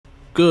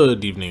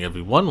Good evening,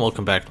 everyone.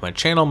 Welcome back to my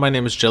channel. My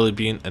name is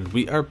Jellybean, and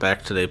we are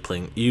back today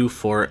playing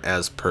EU4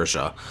 as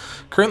Persia.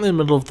 Currently in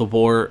the middle of the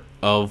war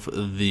of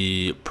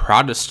the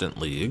Protestant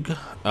League.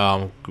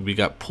 We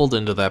got pulled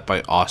into that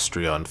by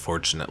Austria,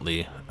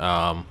 unfortunately.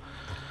 Because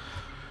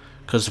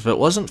if it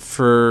wasn't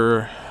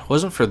for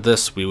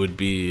this, we would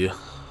be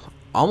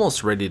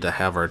almost ready to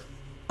have our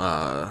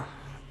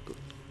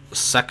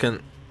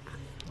second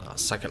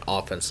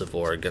offensive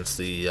war against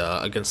the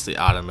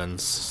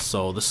Ottomans.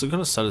 So this is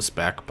going to set us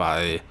back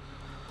by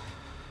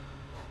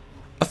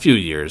a few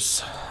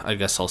years, I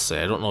guess I'll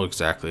say. I don't know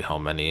exactly how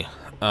many.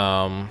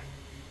 I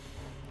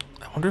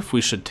wonder if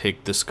we should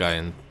take this guy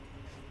and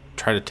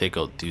try to take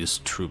out these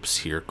troops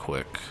here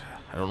quick.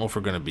 I don't know if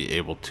we're going to be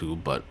able to,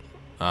 but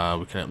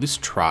we can at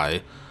least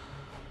try.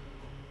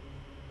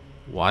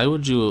 Why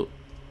would you...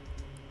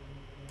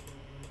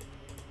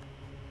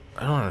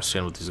 I don't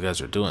understand what these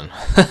guys are doing.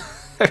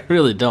 I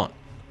really don't.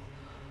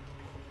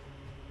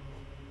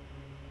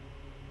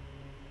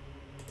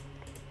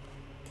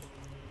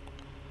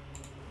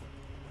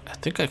 I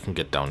think I can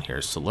get down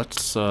here, so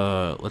let's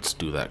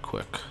do that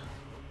quick.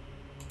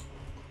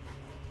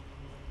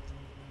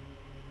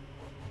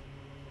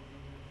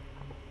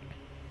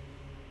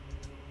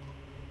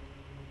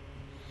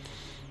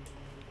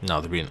 No,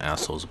 they're being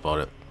assholes about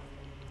it.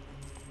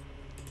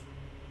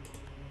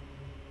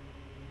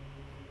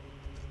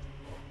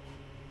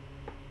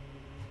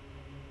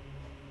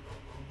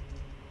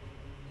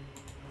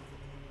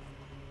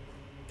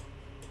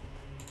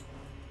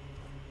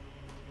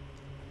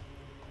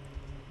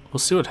 We'll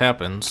see what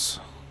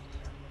happens.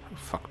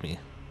 Fuck me.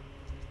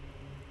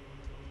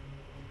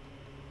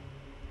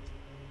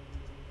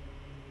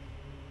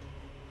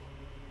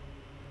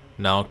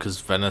 No, because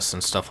Venice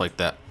and stuff like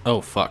that.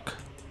 Oh, fuck.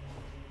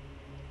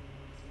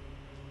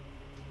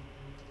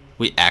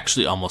 We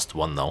actually almost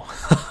won, though.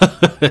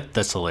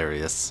 That's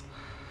hilarious.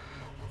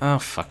 Oh,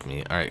 fuck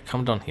me. Alright,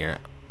 come down here.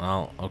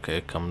 Oh,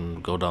 okay,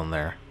 go down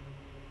there.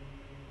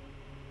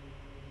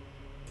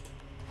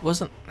 It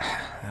wasn't...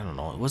 I don't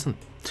know, it wasn't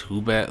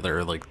too bad,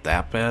 or like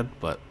that bad,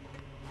 but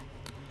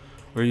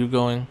where are you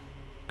going?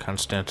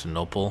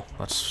 Constantinople.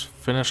 Let's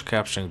finish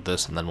capturing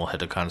this and then we'll head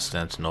to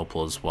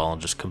Constantinople as well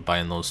and just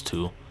combine those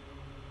two.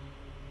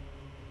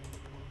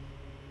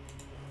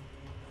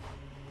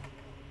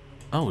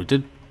 Oh, we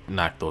did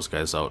knock those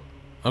guys out.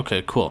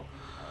 Okay, cool.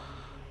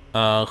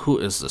 Who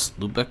is this?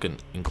 Lubeck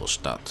and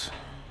Ingolstadt.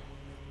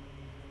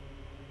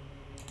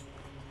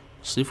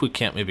 See if we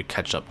can't maybe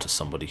catch up to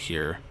somebody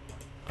here.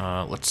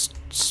 Let's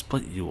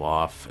split you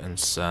off and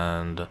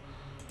send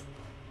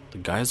the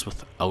guys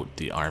without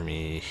the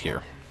army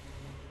here.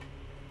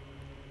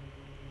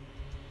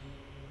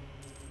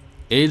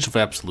 Age of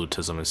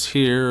Absolutism is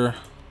here.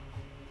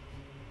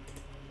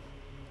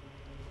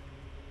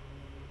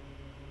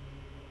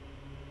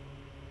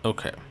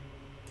 Okay.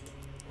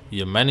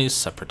 Yemeni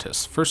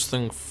separatists. First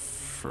thing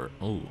for...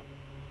 Ooh.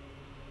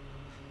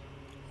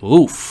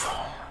 Oof.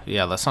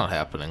 Yeah, that's not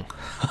happening.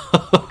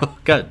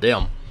 God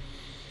damn.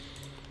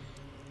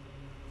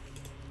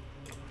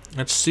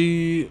 Let's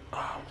see.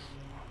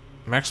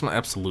 Maximum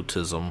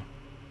absolutism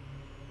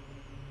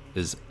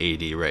is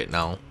 80 right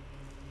now.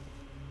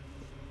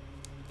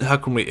 How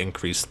can we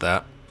increase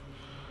that?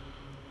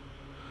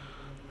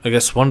 I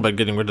guess one by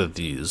getting rid of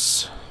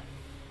these.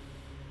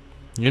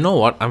 You know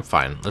what? I'm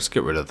fine. Let's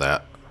get rid of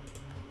that.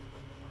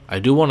 I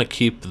do want to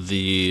keep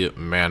the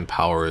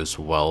manpower as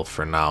well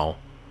for now.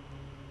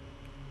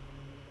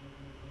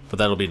 But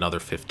that'll be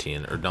another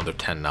 15 or another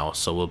 10 now,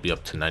 so we'll be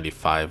up to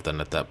 95 then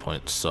at that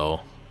point,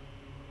 so...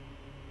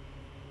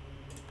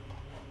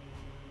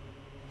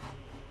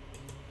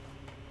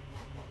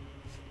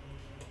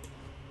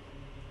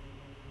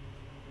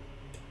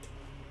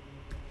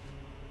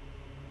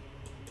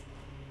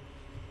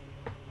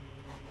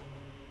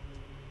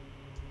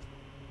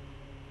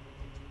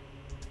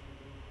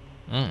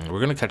 we're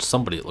gonna catch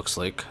somebody, it looks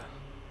like.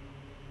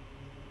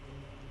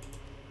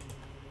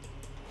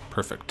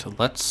 Perfect.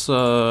 Let's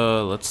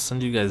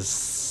send you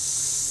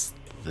guys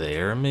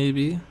there,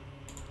 maybe.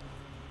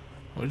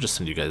 We'll just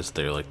send you guys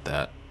there like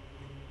that.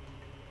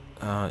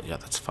 Yeah,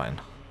 that's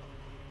fine.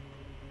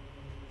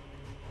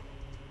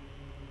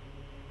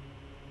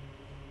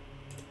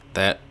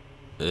 That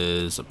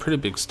is a pretty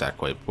big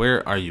stack wipe.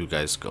 Where are you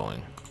guys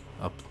going?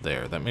 Up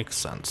there. That makes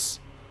sense.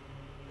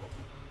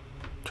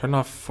 Turn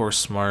off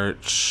force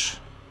march.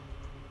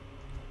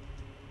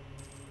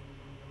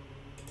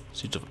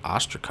 Siege of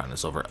Astrakhan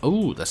is over.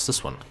 Oh, that's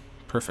this one.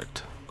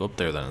 Perfect. Go up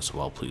there then as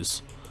well,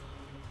 please.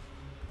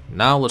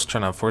 Now let's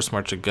turn on force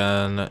march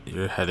again.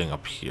 You're heading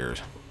up here.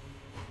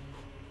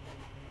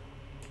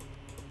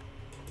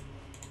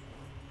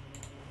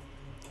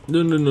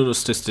 No,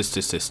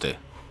 stay.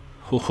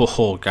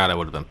 Oh, God, I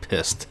would have been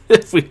pissed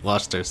if we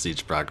lost our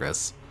siege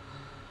progress.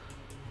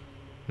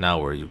 Now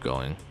where are you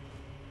going?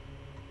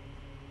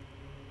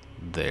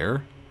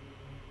 There?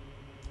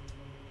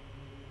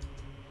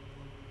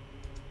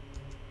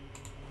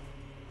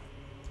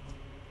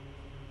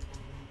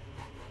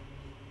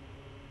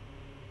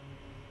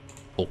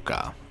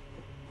 Oka.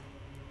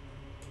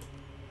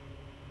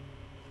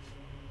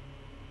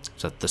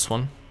 Is that this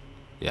one?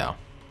 Yeah.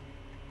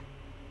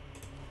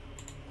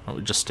 Why don't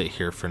we just stay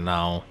here for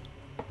now?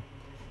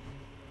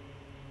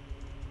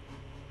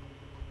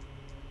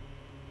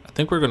 I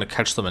think we're going to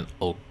catch them in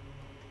Oak.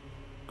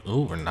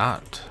 Ooh, we're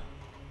not.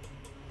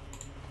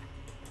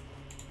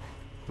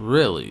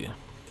 Really?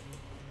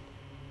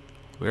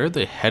 Where are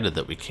they headed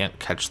that we can't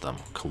catch them?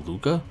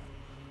 Kaluga?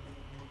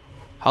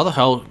 How the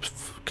hell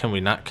can we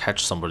not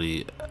catch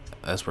somebody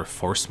as we're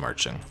force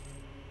marching?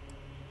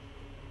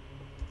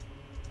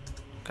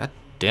 God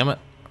damn it.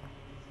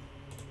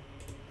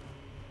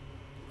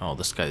 Oh,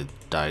 this guy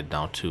died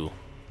now too.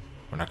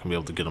 We're not going to be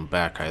able to get him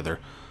back either.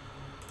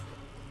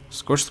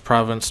 Scorch the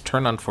province,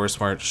 turn on force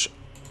march.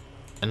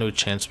 Any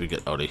chance we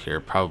get out of here?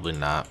 Probably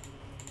not.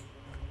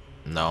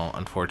 No,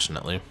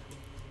 unfortunately.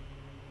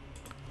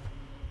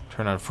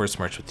 Turn on force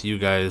march with you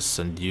guys,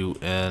 send you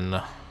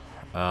in.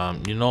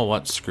 You know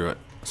what? Screw it.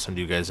 Send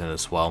you guys in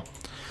as well.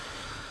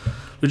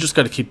 We just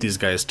got to keep these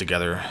guys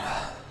together.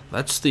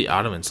 That's the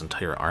Ottomans'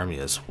 entire army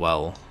as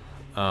well.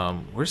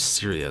 Where's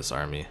Syria's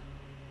army?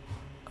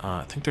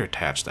 I think they're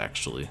attached,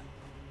 actually.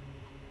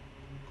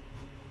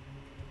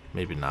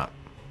 Maybe not.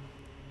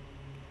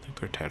 I think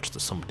they're attached to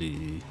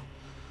somebody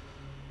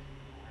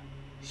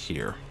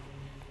here.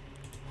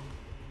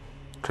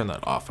 Turn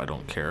that off. I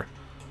don't care.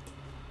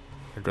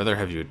 I'd rather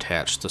have you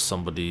attached to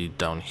somebody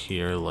down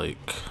here,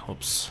 like,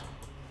 whoops,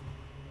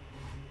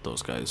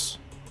 those guys.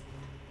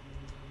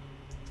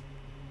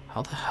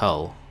 How the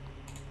hell?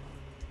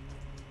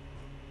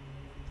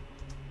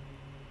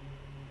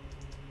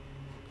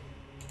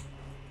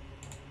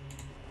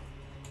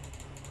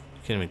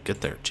 I can't even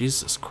get there.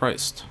 Jesus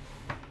Christ.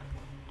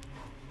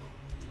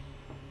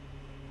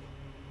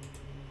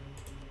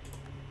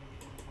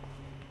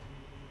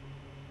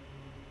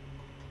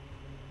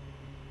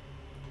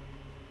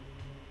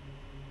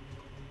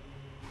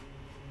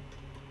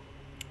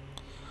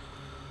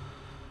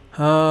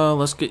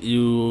 Let's get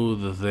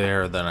you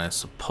there then, I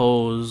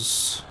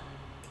suppose.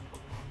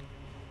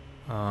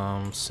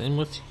 Same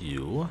with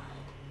you.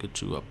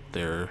 Get you up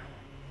there.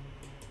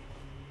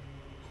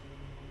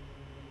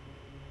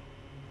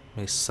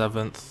 May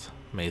 7th,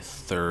 May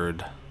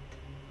 3rd.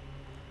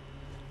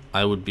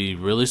 I would be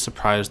really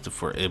surprised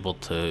if we're able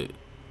to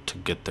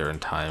get there in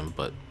time,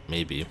 but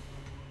maybe.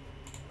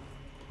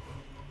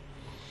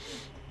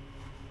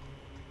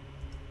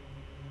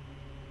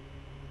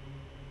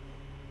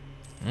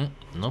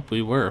 Nope,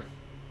 we were.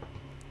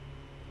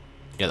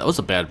 Yeah, that was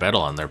a bad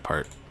battle on their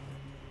part.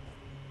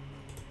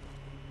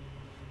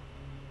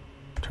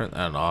 Turn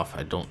that off.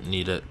 I don't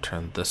need it.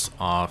 Turn this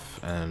off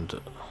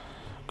and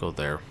go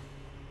there.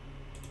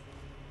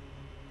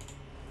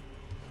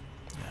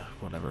 Yeah,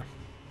 whatever.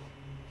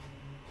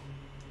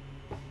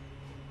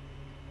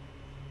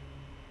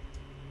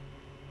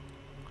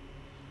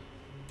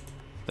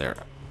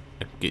 There.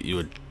 I can get you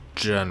a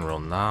general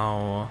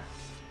now.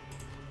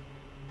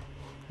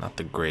 Not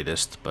the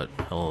greatest, but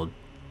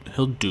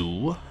he'll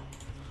do.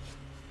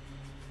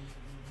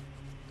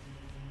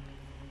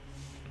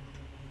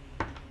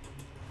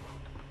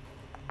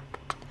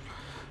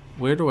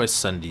 Where do I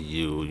send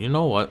you? You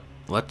know what?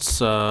 Let's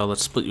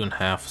split you in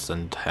half.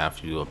 Send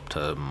half you up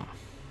to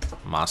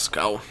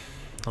Moscow.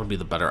 That'll be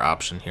the better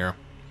option here.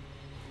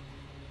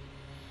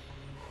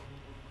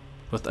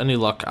 With any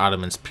luck,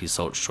 Ottomans peace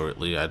out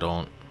shortly. I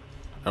don't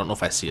know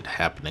if I see it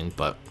happening,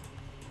 but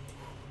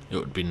it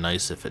would be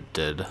nice if it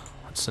did.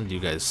 Let's send you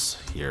guys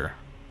here.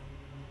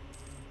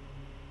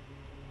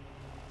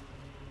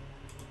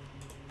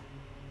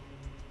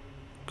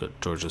 Good,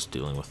 Georgia's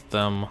dealing with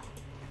them.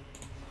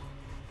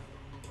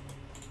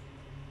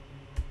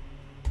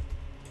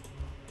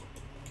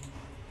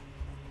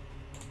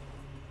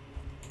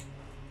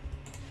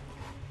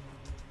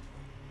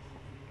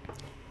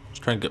 Let's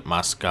try and get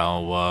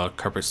Moscow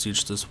carpet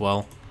sieged as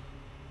well.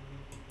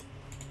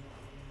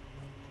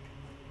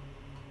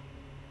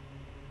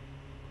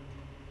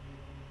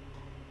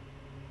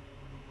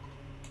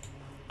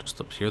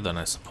 Up here then,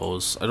 I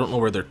suppose. I don't know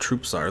where their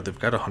troops are. They've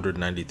got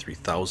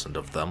 193,000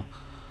 of them.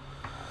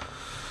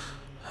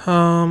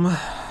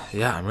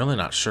 Yeah, I'm really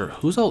not sure.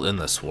 Who's all in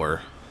this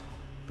war?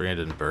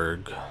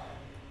 Brandenburg.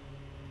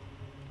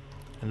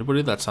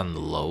 Anybody that's on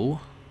low?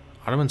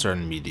 Ottomans are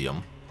on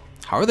medium.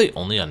 How are they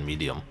only on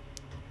medium?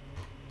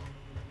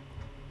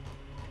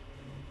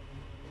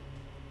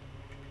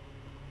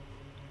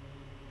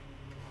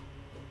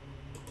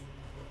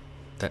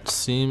 That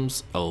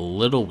seems a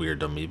little weird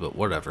to me, but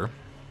whatever.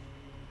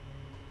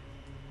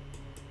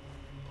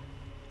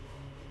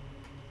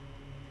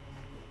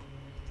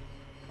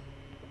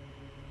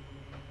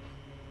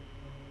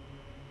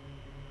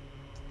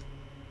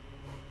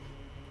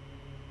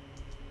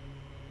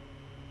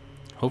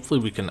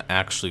 Hopefully we can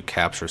actually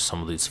capture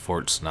some of these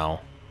forts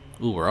now.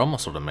 Ooh, we're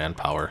almost out of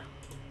manpower.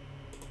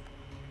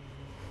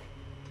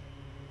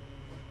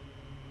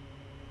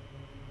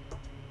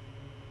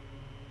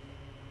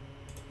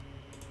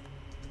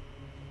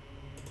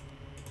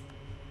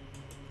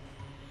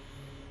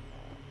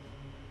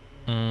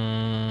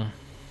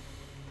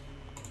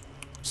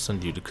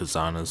 Send you to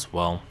Kazan as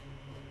well.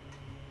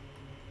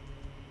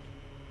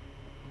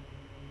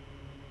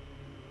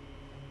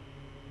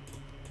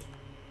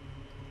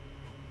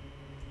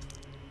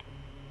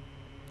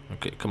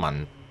 Okay, come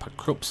on,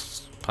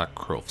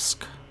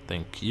 Pokrovsk.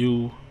 Thank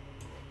you.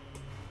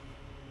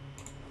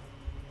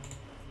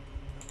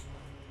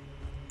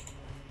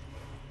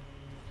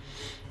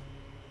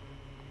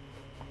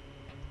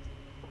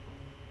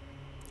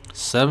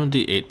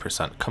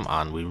 %78%. Come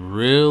on, we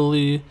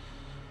really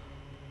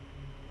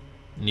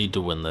need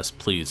to win this,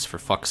 please, for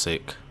fuck's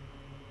sake.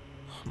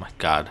 Oh my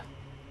god.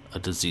 A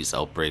disease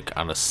outbreak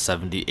on a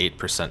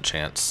 78%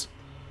 chance.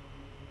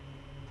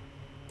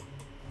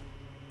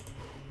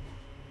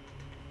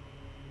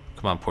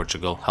 Come on,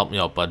 Portugal. Help me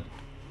out, bud.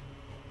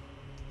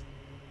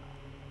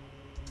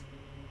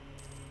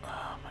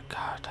 Oh my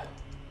god.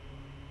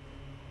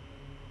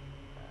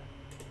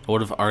 I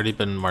would have already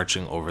been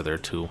marching over there,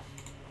 too.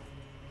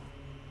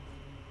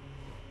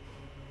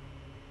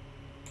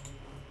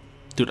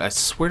 Dude, I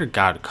swear to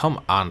God,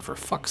 come on, for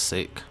fuck's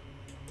sake.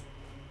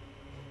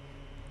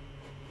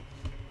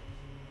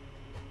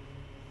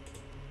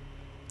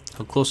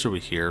 How close are we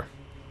here?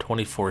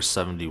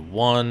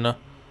 2471.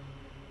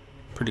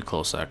 Pretty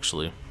close,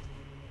 actually.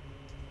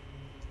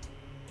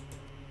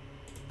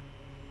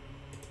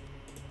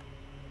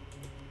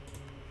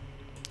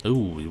 Ooh,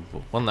 we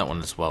won that one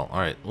as well.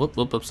 Alright. Whoop,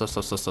 whoop, whoop,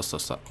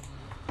 stop.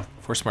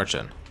 Force march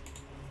in.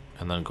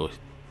 And then go.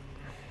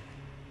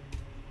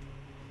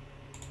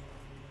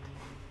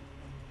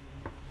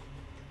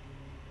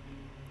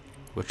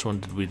 Which one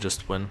did we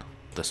just win?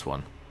 This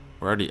one.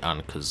 We're already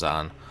on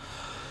Kazan.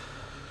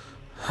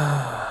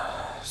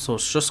 So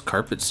it's just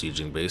carpet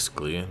sieging,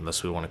 basically.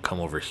 Unless we want to come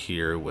over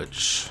here,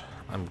 which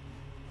I'm...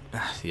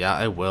 Yeah,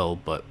 I will,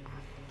 but...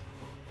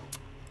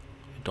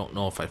 I don't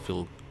know if I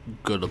feel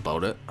good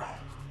about it.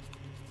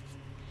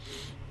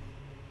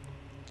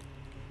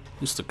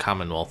 At least the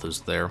Commonwealth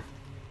is there.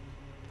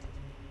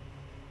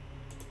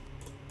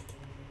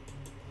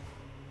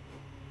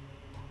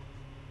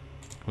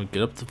 Can we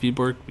get up the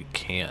Viborg? We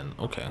can.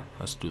 Okay,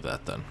 let's do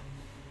that then.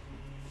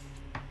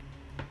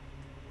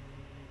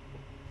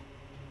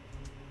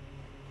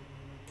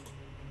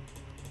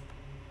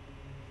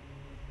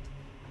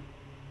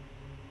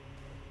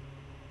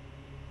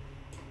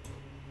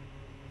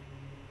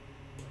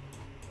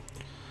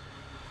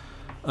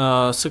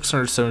 Uh,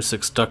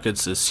 676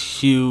 ducats is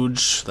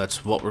huge.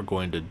 That's what we're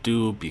going to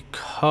do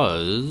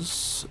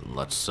because it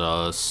lets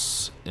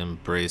us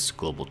embrace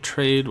global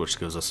trade, which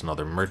gives us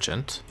another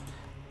merchant.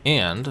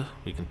 And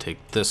we can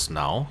take this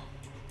now.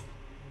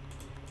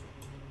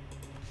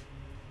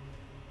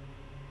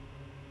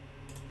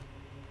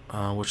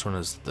 Which one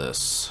is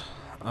this?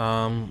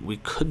 We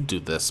could do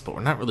this, but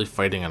we're not really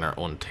fighting on our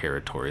own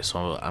territory,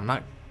 so I'm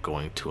not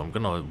going to. I'm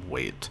going to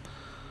wait.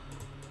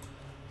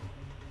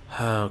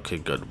 Okay,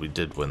 good. We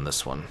did win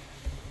this one.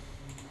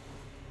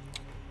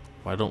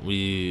 Why don't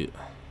we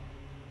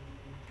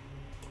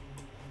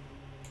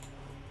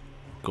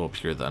go up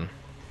here then?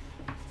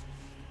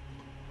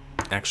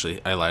 Actually,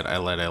 I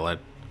lied.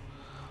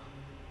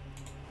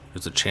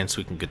 There's a chance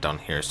we can get down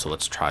here, so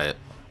let's try it.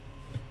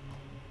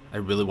 I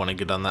really want to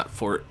get on that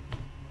fort.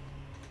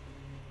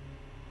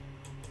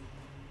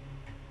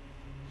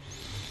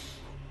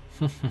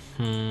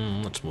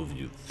 Let's move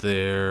you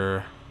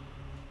there.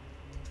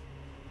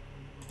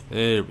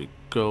 There we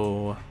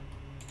go.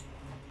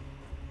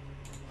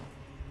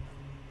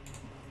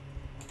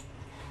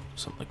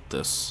 Something like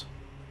this.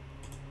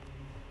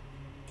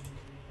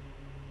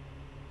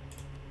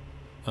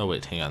 Oh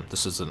wait, hang on.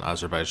 This is in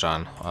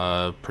Azerbaijan.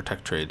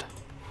 Protect trade.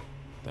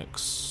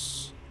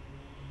 Thanks.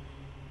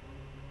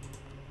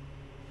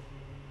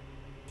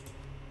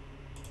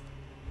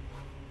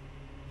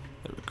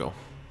 There we go.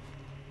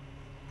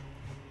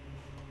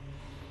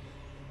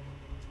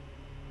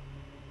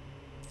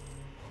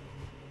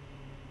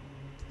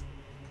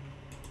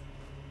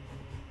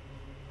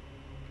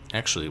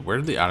 Actually, where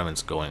are the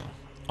Ottomans going?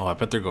 Oh, I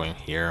bet they're going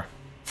here.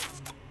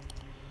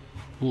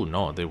 Ooh,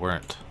 no, they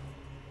weren't.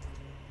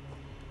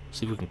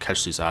 See if we can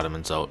catch these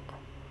Ottomans out.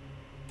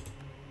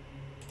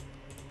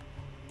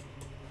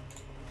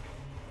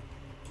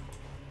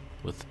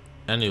 With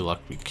any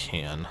luck, we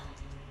can.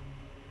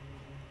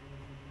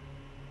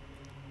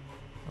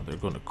 Oh, they're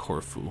going to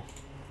Corfu.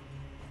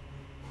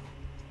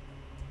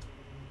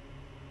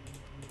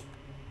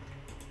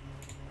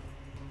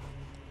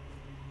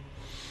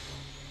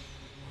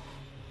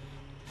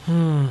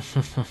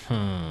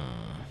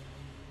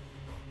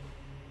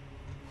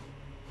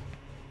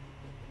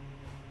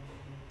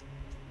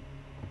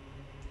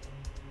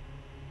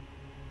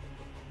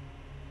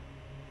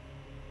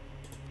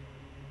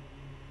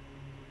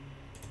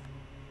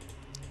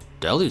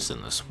 Delhi's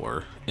in this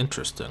war.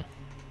 Interesting.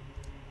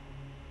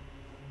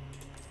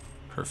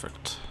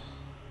 Perfect.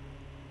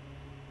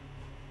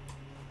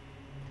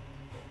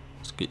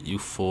 Let's get you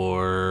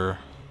for...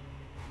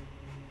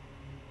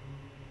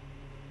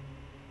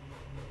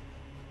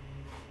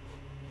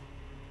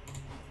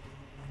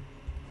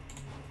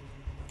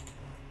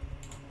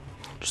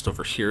 just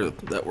over here.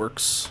 That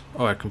works.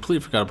 Oh, I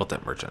completely forgot about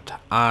that merchant.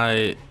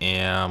 I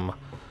am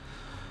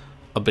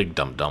a big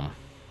dum-dum.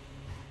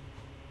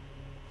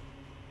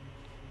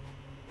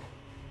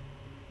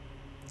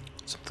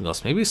 Something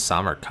else. Maybe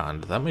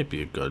Samarkand. That might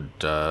be a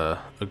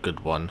good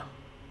one.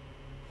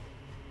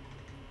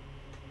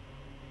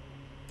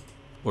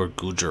 Or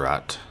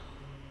Gujarat.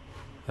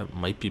 That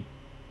might be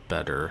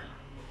better.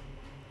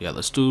 Yeah,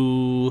 let's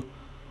do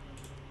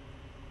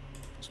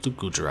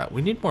Gujarat.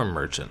 We need more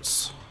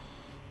merchants.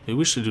 Maybe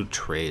we should do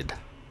trade.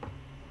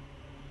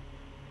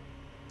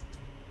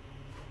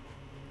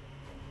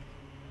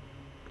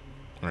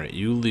 Alright,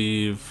 you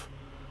leave.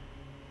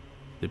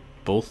 They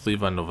both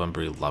leave on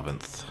November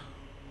 11th.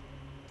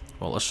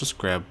 Well, let's just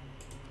grab...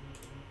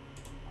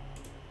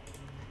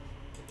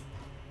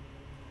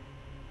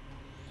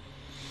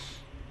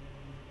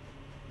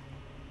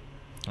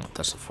 Oh,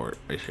 that's the fort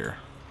right here.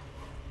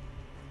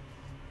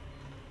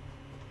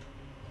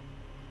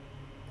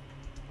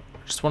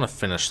 I just want to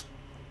finish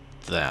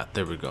that.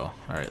 There we go.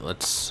 Alright,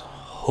 let's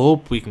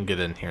hope we can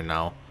get in here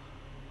now.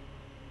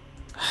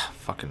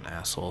 Fucking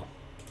asshole.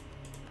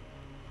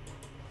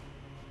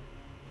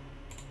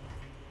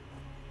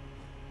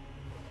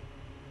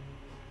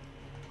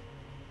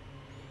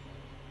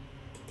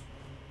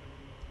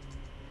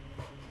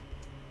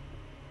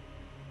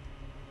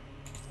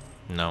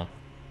 No.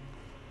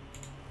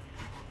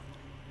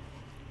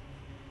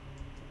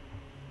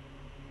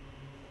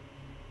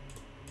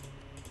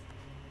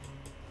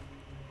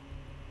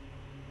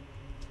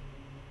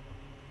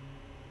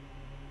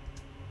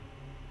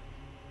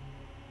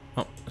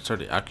 Oh, it's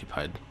already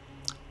occupied.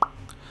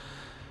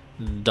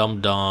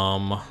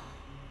 Dum-dum.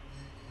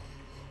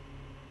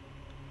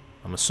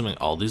 I'm assuming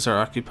all these are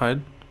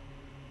occupied?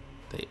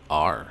 They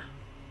are.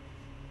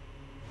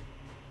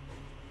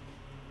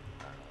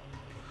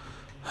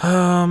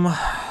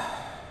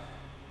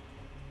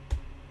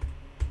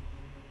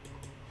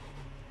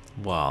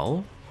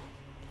 Well,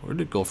 where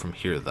did it go from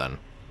here then?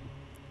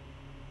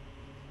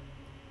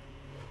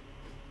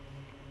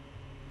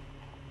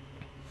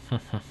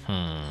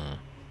 I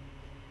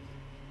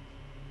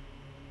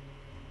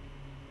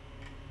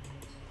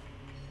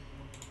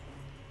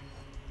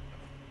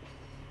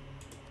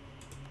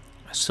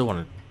still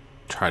want to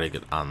try to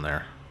get on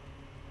there.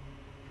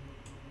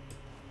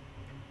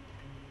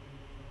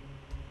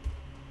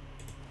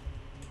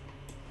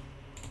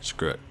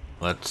 Screw it.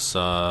 Let's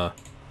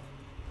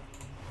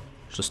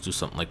just do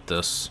something like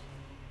this.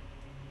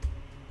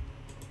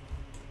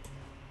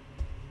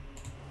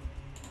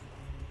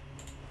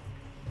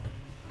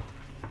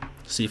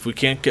 See if we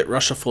can't get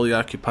Russia fully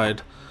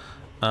occupied.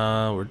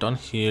 We're done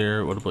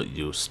here. What about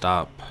you?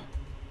 Stop.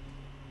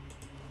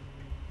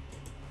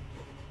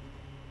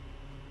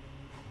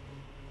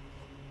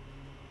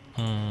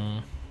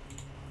 Do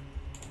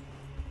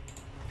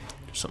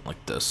something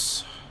like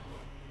this.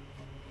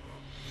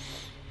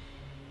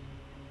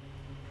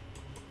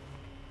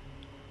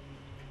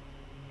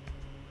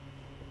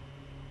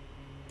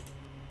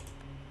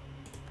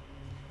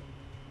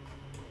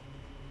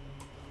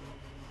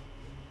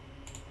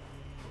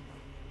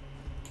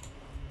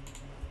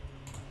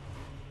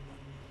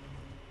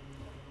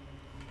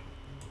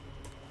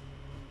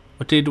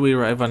 What day do we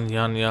arrive on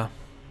Yanya?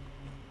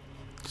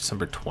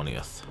 December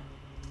 20th.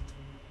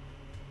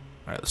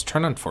 Alright, let's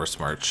turn on Force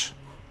March.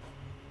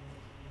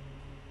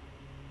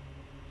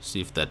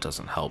 See if that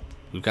doesn't help.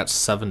 We've got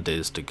 7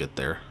 days to get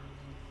there.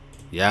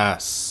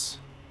 Yes.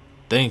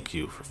 Thank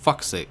you, for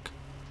fuck's sake.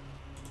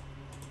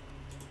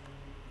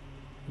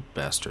 You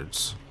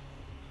bastards.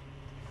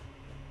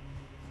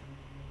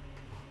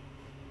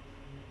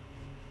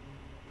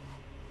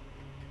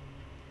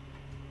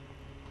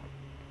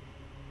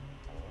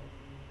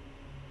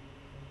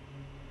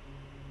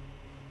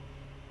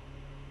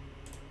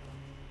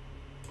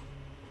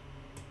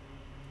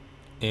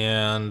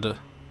 And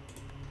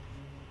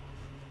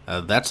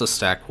that's a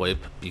stack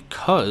wipe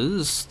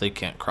because they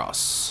can't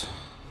cross.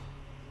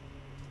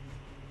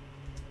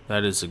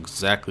 That is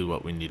exactly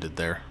what we needed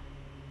there.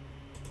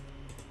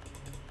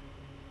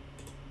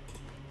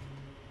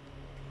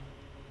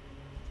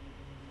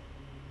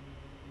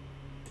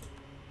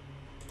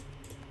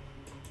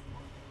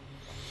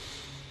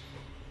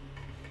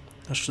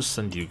 Let's just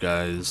send you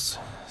guys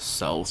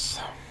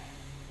south.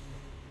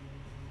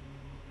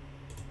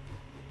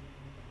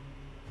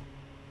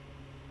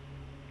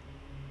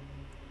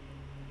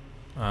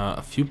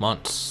 A few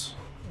months,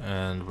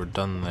 and we're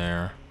done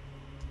there.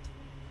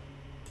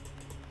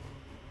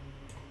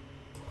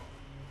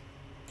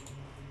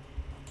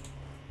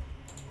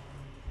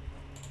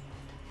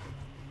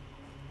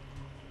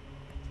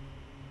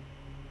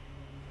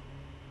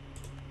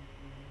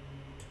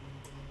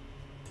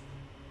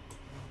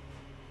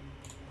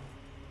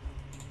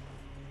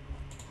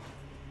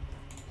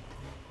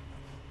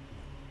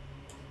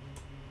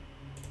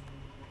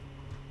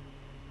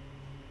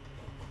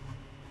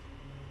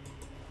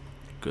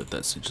 Good,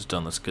 that siege is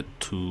done. Let's get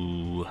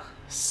to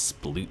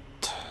Split.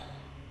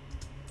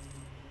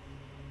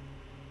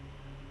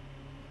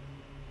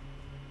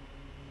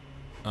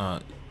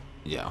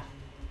 Yeah.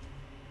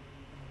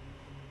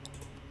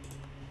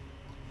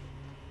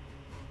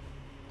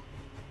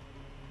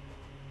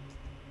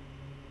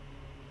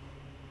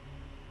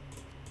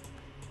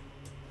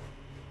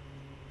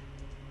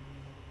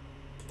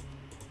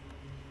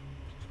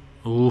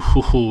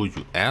 Ooh,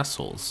 you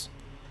assholes.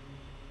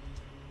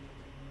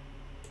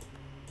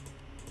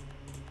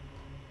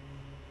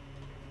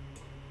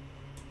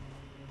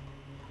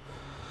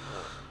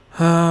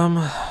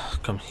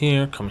 Come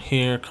here, come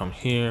here, come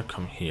here,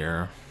 come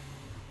here.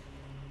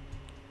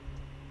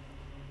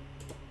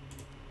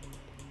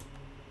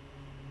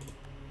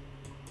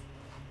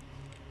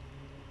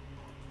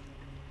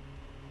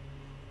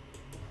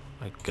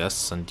 I guess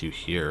send you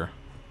here.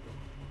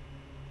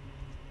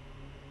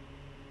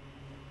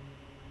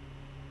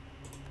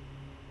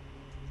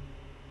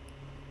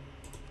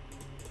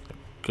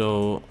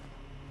 Go.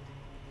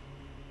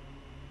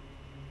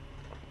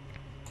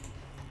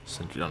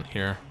 Send you down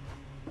here.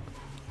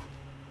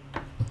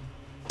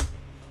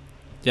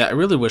 Yeah, I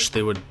really wish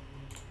they would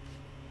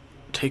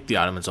take the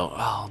Ottomans out.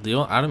 Oh, the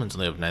Ottomans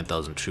only have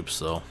 9,000 troops,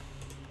 though.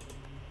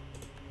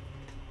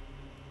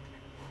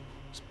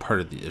 It's part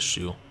of the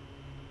issue.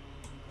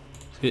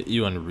 Hit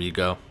you on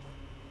Riga.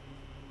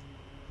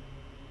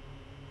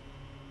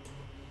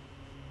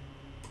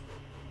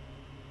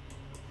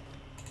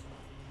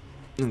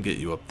 And get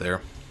you up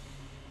there.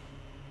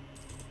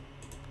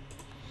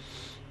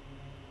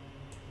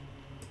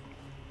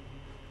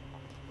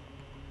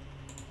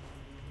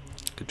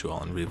 Get you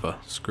all in Riva.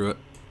 Screw it.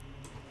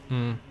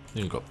 You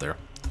can go up there.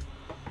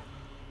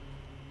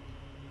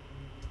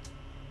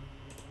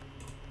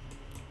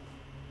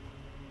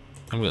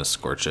 I'm gonna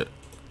scorch it.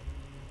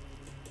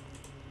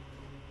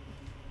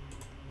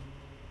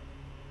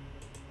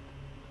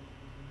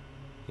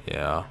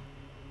 Yeah.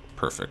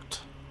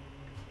 Perfect.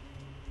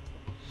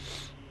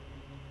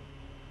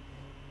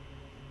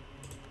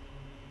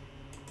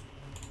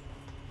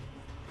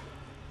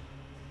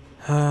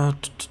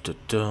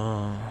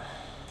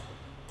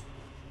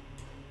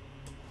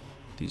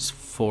 These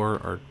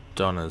 4 are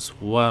done as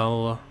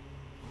well.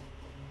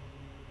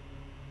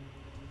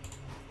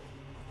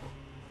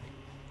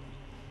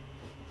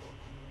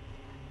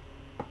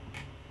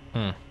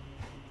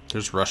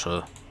 There's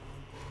Russia.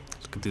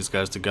 Let's get these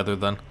guys together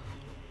then.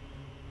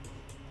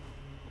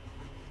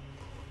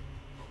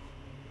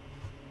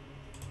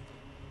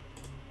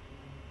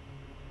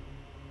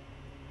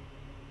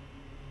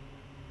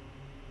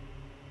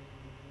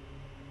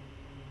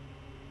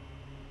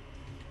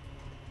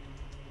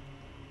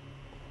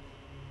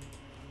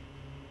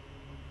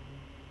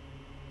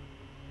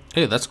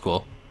 Hey, that's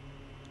cool.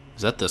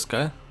 Is that this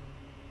guy?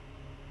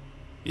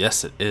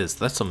 Yes, it is.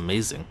 That's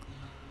amazing.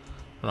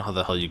 I don't know how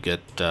the hell you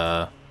get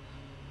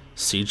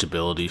siege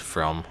ability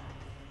from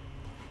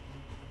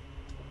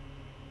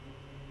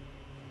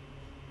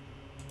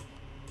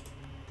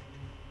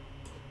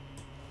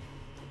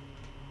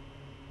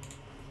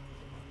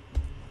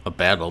a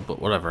battle, but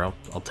whatever.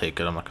 I'll take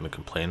it. I'm not going to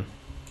complain.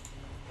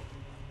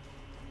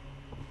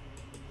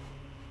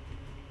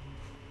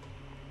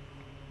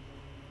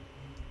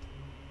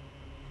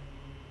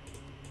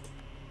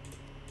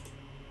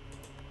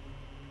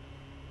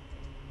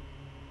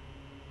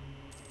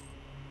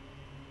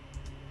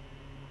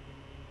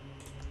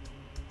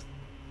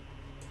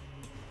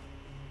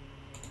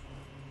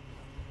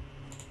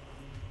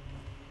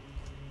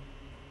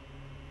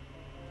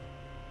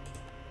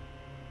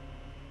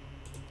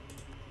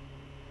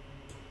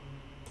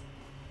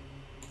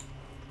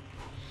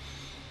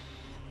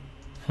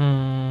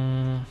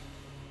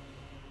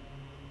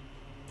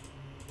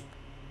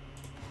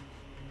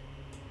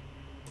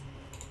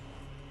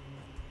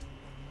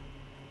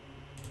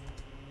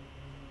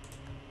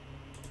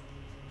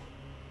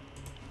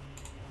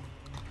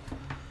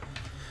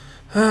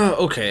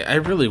 Okay, I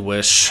really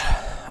wish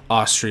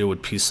Austria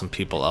would piece some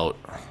people out.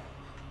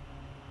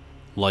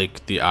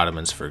 Like the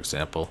Ottomans, for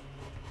example.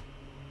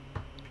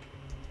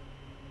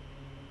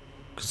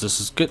 Because this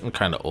is getting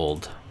kind of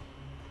old.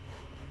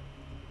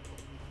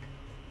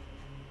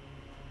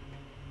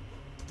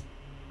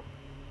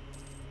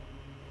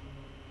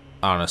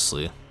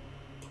 Honestly.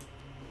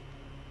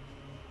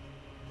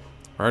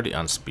 We're already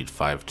on speed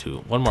 5 too.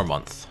 1 more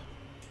month.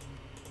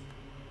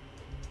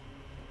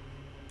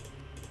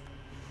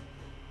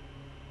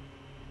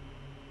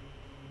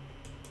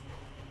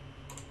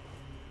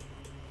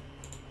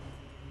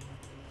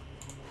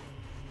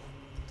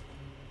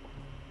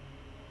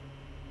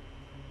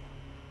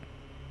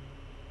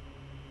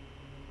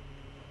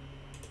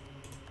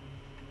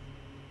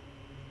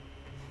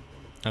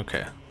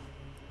 Okay.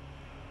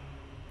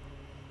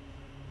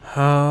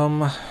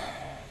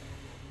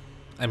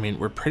 I mean,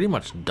 we're pretty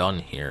much done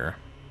here.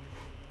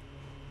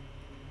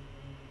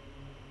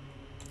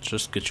 Let's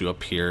just get you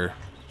up here.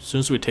 As soon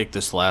as we take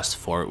this last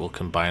fort, we'll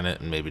combine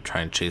it and maybe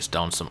try and chase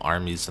down some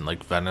armies in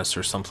like Venice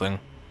or something.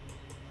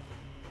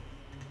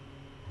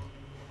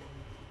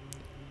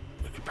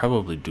 We could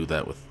probably do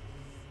that with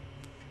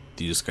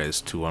these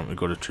guys too. Why don't we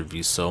go to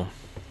Treviso?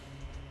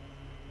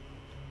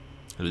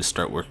 At least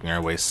start working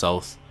our way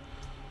south.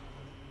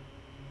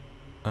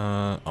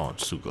 Oh,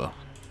 Sugla.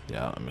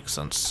 Yeah, that makes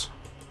sense.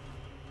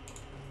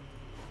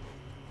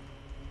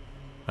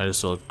 Might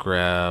as well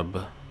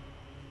grab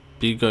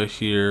Biga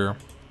here.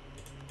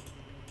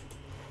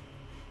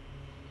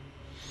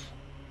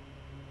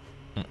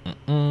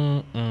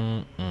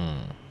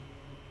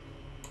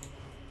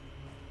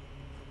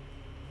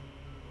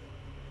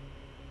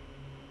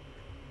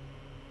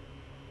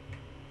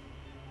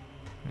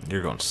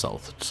 You're going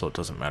south, so it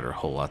doesn't matter a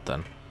whole lot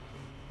then.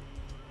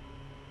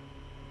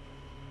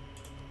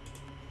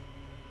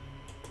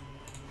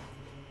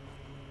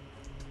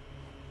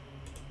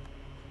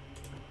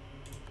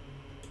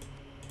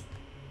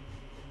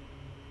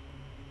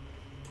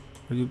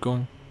 Where are you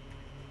going?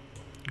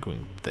 You're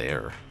going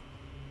there.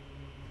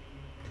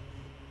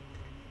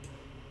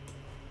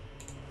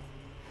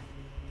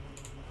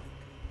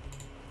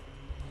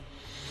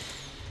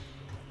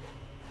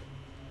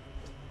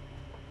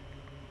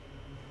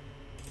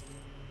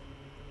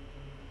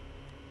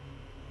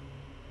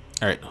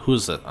 Alright,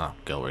 who's that? Oh,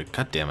 Gilroy.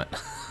 God damn it.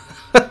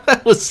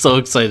 I was so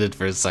excited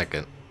for a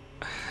second.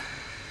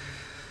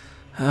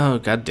 Oh,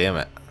 god damn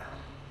it.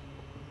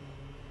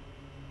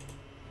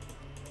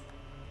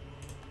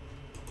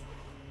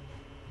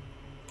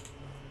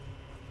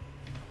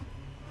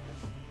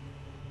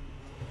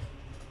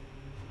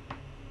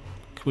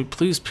 Can we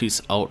please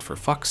peace out for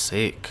fuck's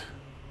sake?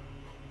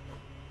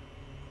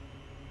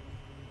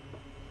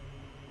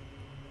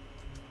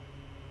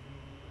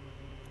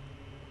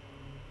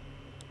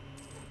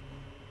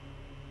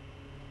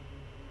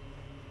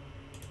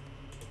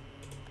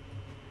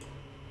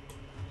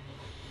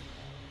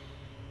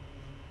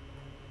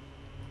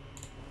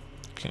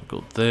 Can't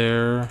go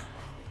there.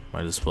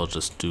 Might as well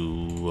just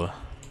do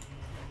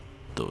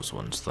those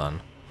ones then.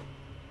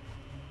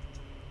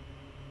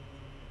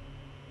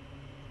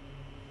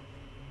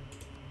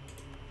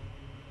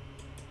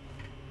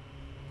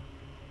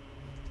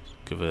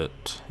 Give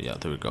it, yeah,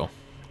 there we go.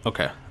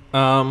 Okay.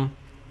 Where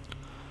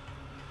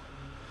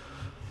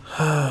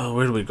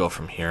do we go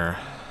from here?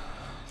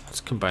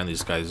 Let's combine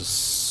these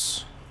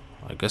guys,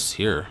 I guess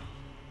here.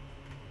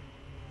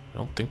 I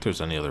don't think there's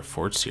any other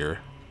forts here.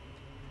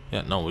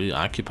 Yeah, no, we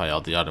occupy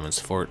all the Ottomans'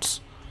 forts.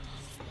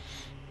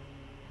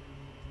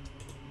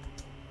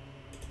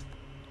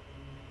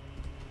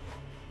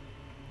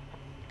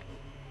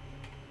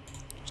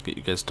 Let's get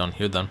you guys down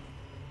here then.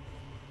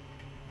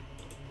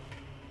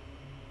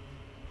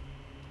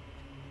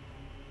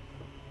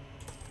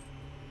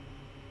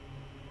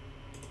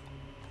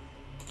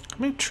 How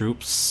many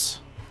troops?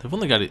 They've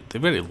got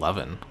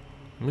 11. That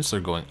means they're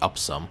going up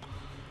some.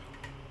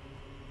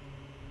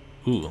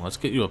 Ooh, let's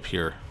get you up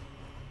here.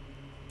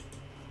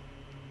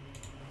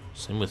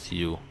 Same with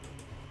you.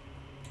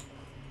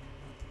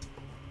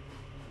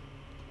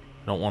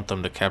 I don't want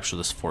them to capture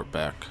this fort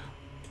back.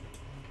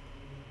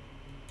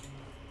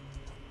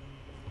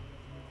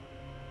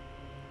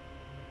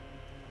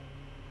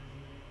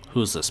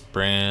 Who's this?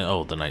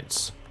 Oh, the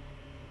Knights.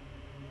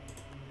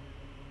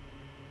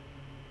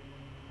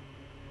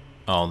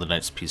 Oh, the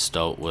Knights pieced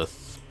out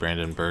with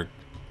Brandenburg.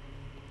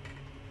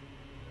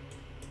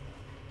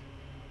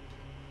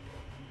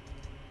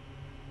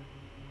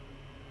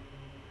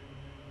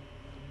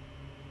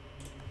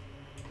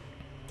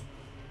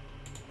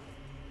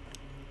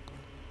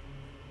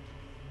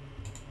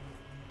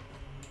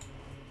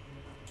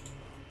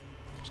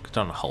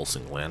 Down to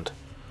Helsingland.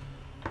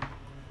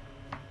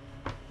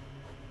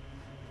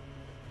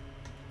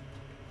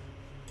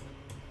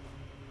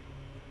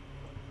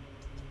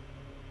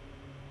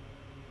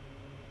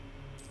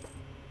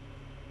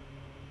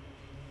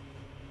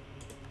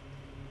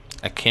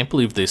 I can't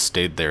believe they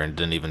stayed there and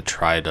didn't even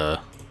try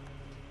to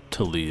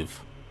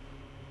leave.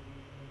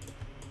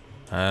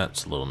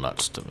 That's a little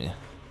nuts to me.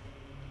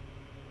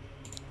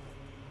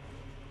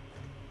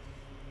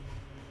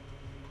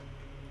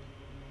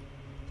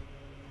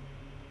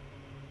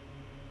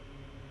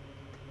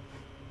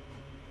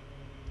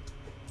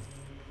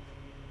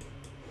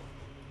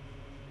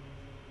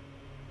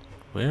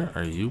 Where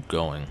are you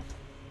going?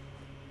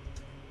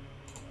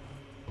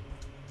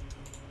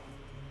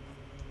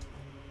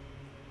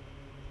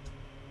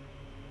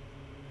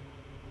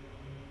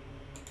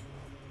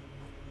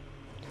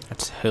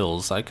 That's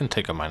hills. I can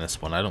take a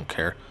 -1. I don't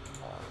care.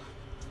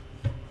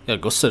 Yeah,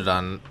 go sit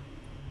on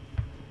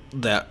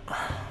that.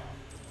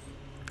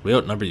 We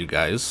outnumber you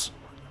guys.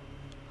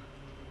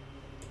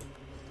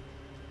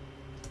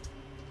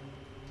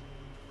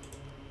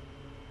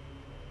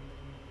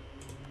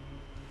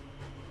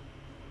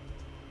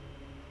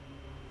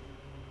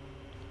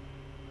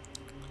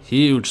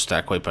 Huge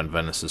stack wipe on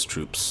Venice's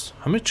troops.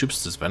 How many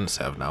troops does Venice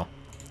have now?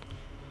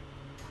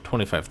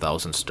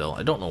 25,000 still.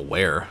 I don't know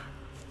where.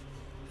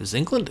 Is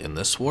England in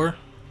this war?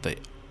 They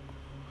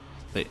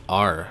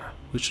are.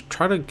 We should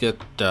try to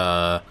get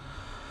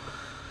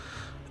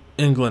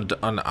England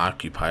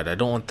unoccupied. I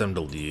don't want them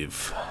to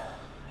leave.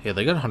 Yeah,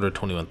 they got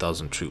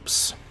 121,000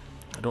 troops.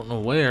 I don't know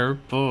where,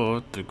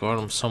 but they got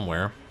them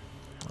somewhere.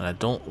 And I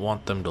don't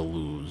want them to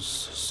lose.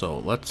 So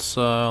let's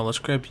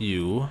grab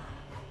you.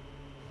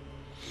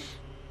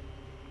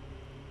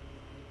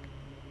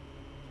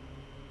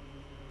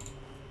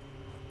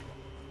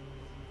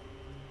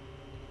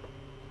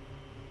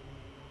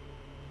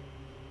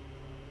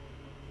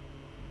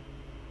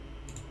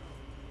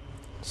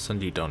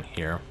 Send you down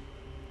here.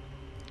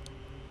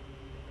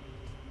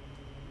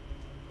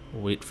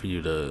 Wait for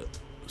you to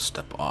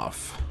step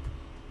off.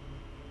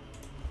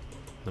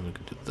 Then we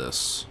can do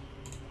this.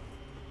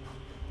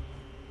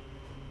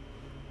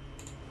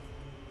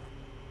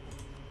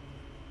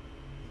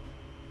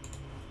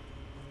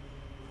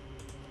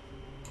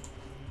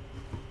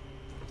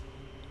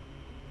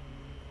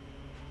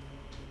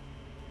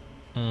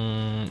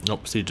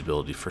 Nope, siege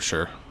ability for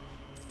sure.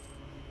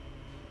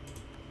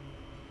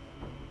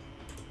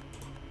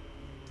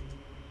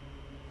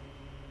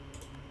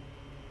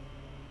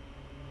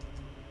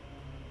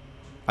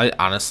 I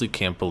honestly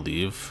can't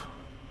believe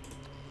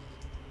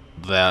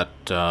that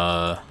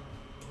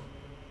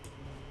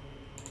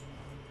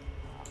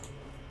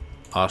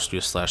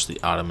Austria / the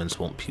Ottomans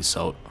won't peace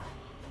out.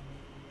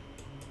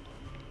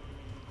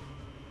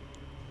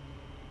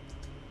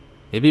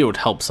 Maybe it would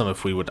help some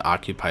if we would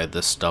occupy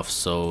this stuff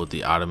so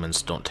the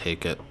Ottomans don't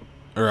take it.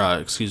 Or,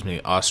 excuse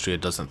me, Austria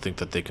doesn't think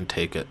that they can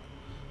take it.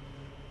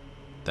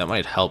 That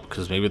might help,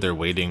 because maybe they're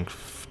waiting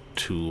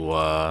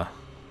to,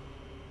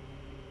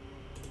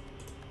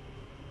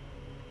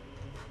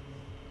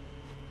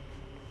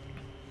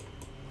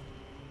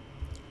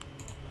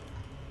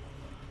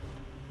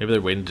 maybe they're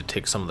waiting to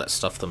take some of that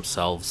stuff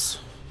themselves.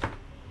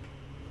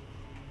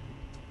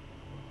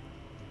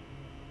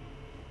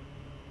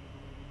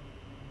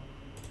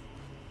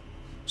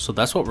 So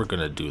that's what we're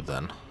gonna do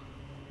then.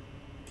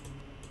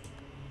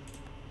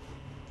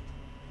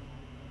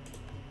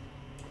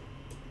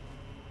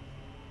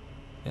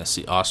 Yeah,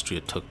 see,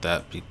 Austria took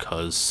that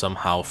because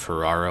somehow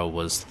Ferrara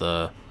was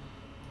the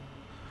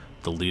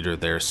leader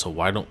there. So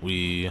why don't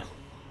we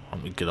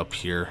get up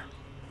here?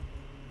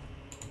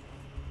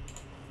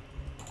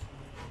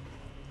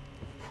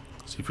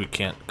 See if we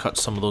can't cut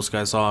some of those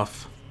guys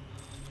off.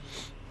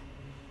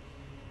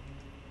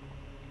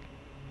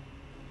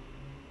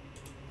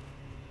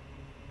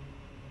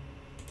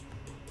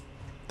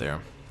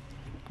 There.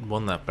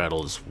 Won that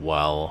battle as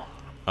well.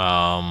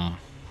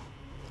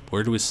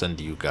 Where do we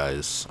send you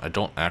guys? I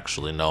don't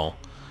actually know.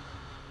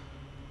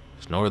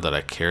 There's nowhere that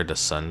I care to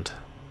send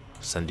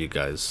you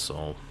guys,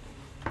 so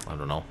I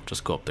don't know.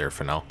 Just go up there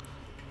for now.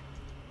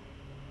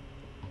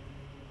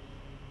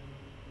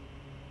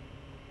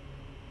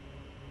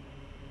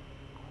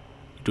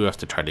 We do have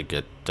to try to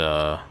get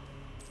God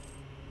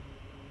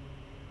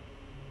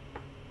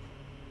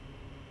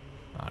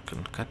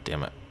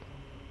damn it.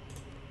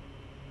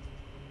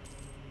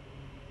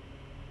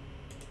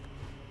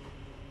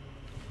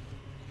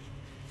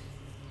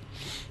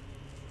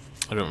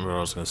 I don't remember what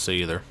I was going to say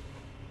either.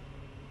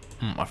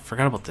 I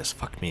forgot about this.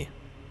 Fuck me.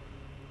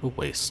 What a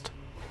waste.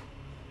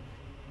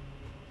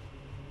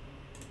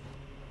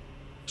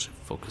 I should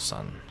focus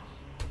on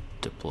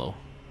Diplo.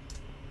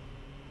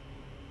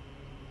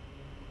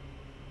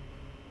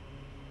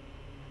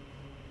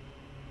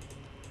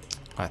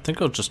 I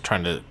think I was just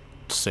trying to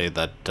say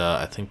that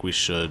I think we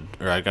should,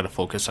 or I got to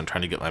focus on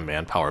trying to get my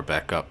manpower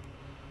back up.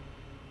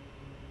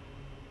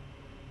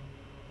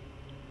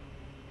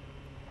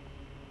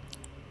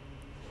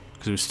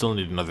 Because we still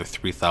need another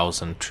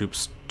 3,000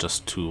 troops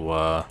just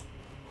to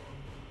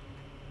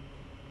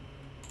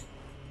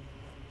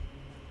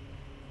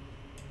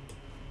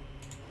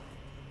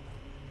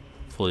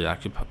fully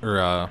occupy,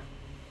 or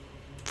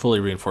fully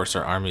reinforce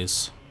our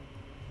armies.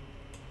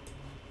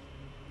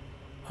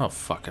 Oh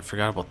fuck, I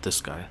forgot about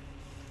this guy.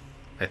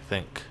 I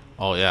think.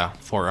 Oh yeah,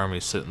 4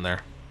 armies sitting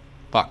there.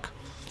 Fuck.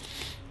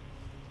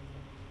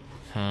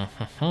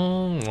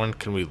 When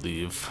can we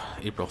leave?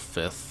 April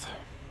 5th.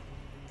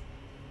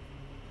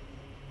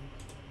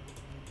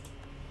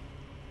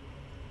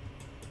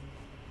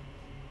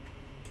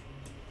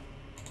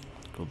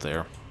 Go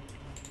there.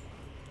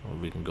 Or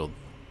we can go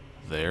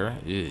there.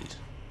 Ew.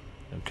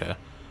 Okay.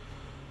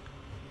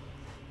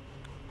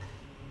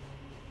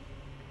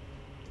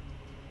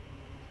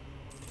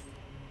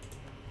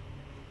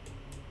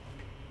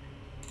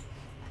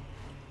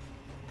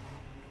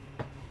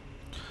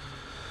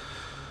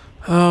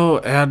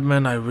 Oh,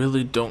 admin, I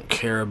really don't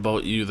care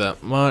about you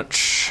that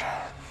much.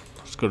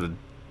 Let's go to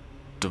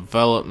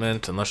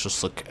development and let's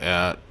just look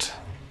at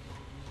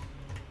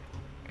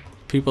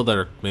people that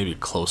are maybe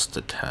close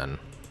to 10.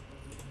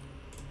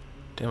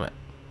 Damn it.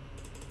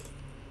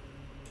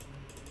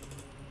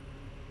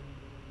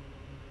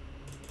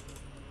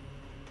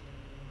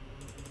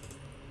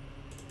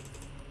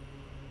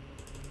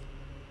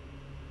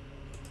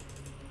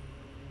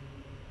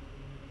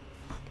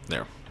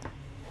 There.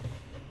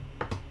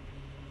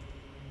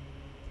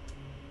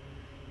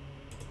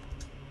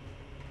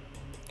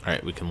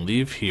 Alright, we can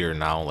leave here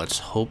now. Let's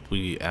hope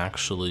we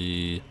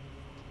actually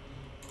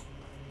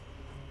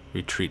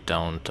retreat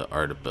down to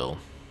Ardabil.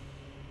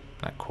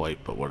 Not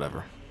quite, but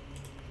whatever.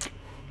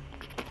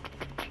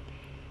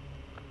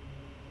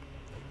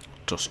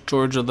 Just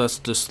Georgia that's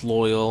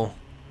disloyal.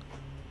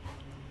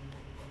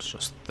 It's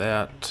just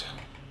that.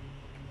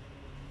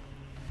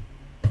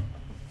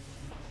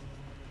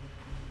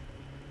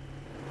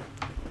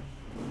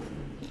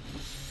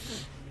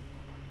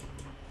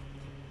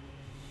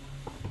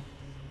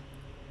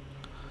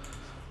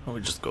 Why don't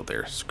we just go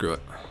there? Screw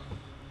it.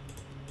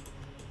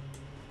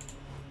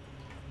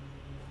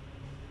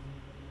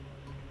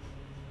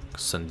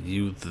 Send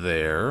you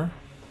there.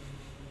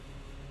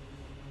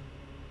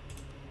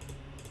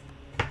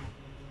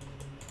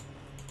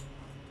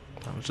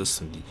 I'll just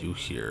send you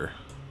here.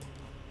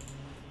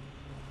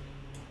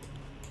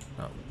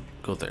 No,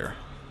 go there.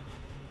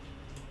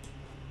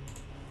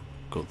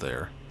 Go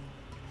there.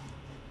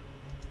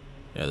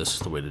 Yeah, this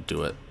is the way to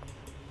do it.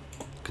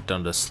 Get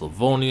down to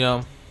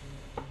Slavonia.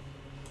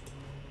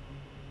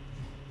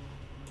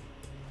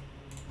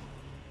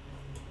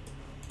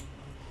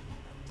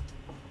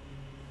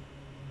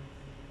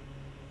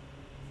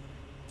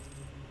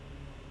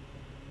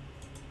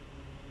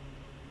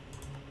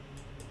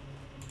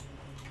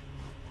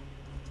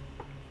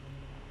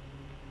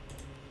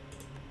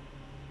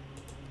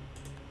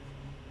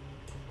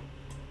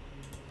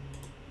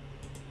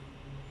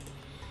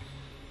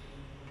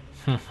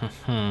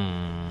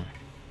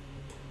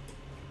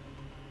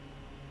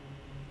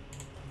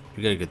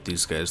 We gotta get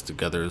these guys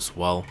together as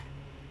well.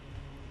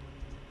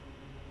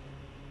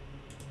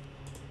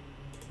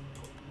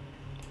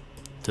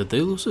 Did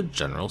they lose a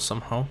general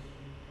somehow?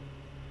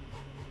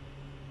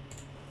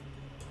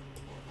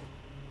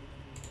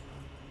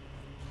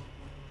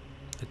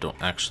 I don't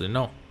actually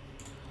know.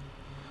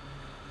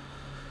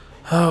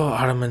 Oh,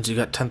 Ottomans, you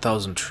got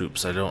 10,000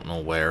 troops. I don't know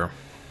where.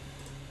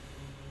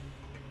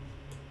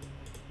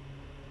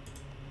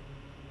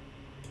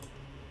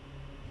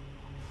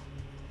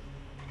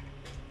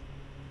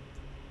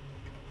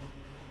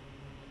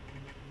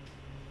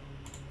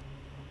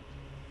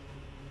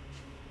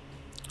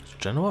 Is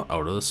Genoa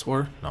out of this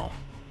war? No.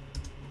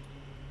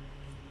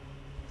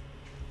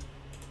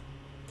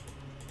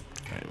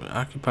 Alright, we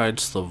occupied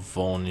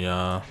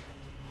Slavonia.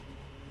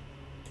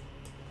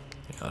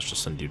 Yeah, let's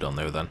just send you down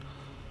there then.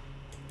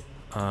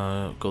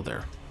 Go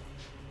there.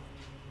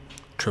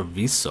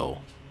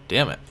 Treviso.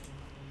 Damn it.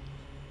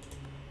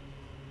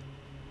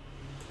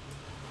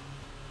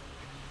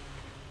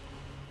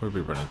 Where are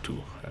we running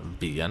to?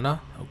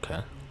 Vienna?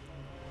 Okay.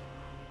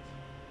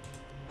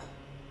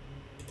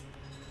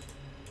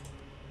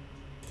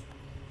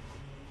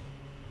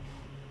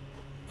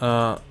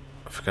 I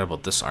forgot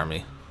about this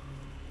army.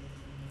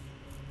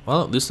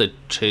 Well, at least they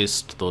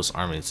chased those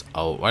armies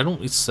out. Why don't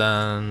we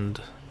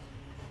send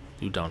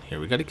you down here?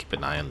 We gotta keep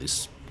an eye on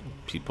these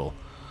people.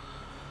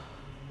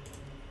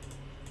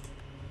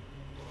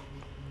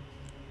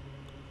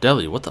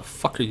 Delhi, what the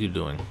fuck are you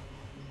doing?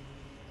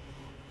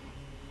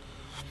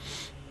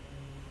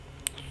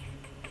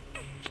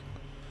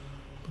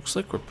 Looks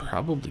like we're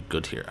probably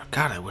good here.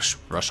 God, I wish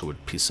Russia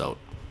would peace out.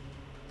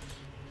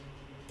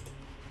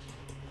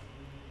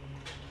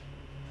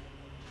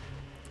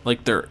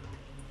 Like their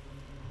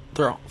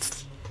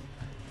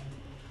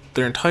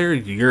entire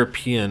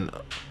European,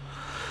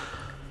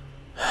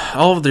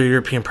 all of their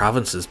European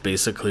provinces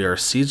basically are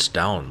sieged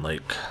down.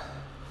 Like,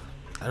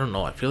 I don't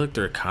know. I feel like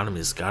their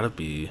economy's got to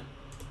be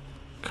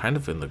kind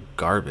of in the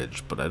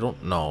garbage, but I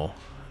don't know.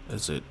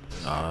 Is it?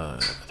 I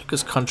think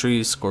it's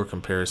country score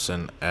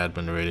comparison,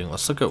 admin rating.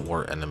 Let's look at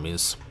war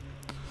enemies.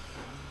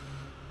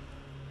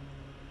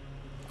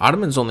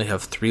 Ottomans only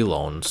have 3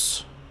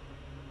 loans.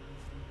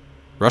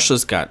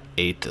 Russia's got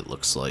 8, it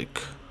looks like.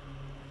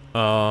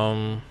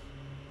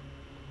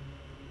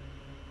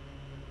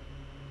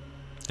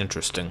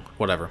 Interesting.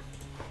 Whatever.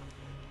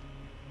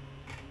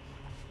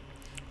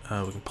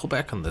 We can pull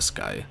back on this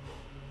guy.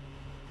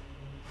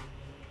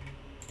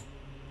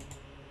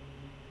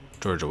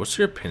 Georgia, what's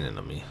your opinion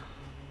of me?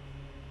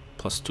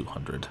 Plus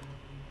 200.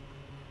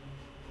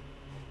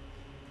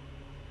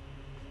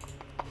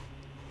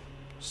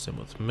 Same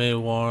with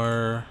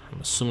Mewar.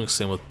 I'm assuming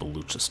same with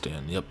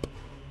Baluchistan. Yep.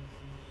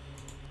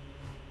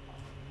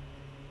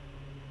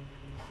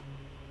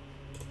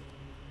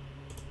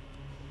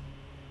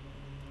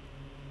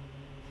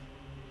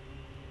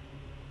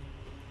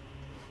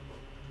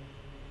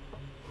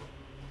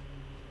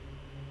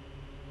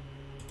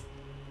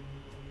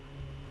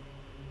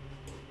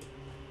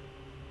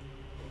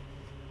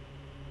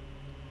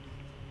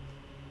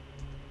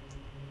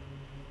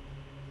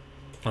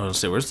 I was gonna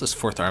say, where's this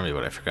 4th army?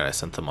 But I forgot I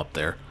sent them up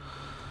there.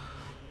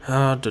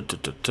 Okay,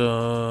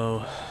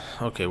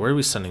 where are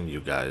we sending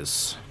you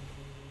guys?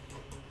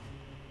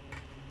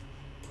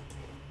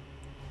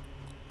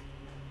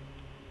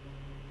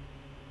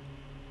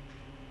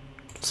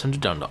 Send you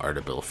down to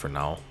Ardabil for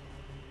now.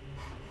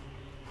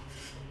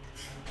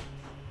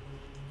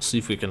 See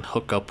if we can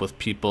hook up with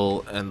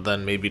people and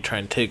then maybe try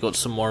and take out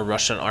some more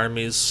Russian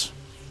armies.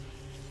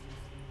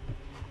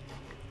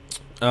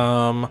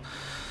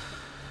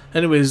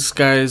 Anyways,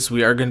 guys,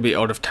 we are going to be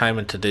out of time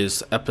in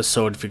today's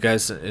episode. If you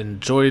guys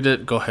enjoyed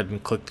it, go ahead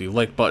and click the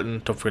like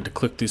button. Don't forget to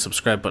click the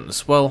subscribe button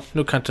as well.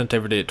 New content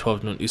every day at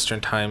 12 noon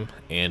Eastern time,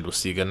 and we'll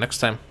see you again next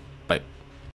time.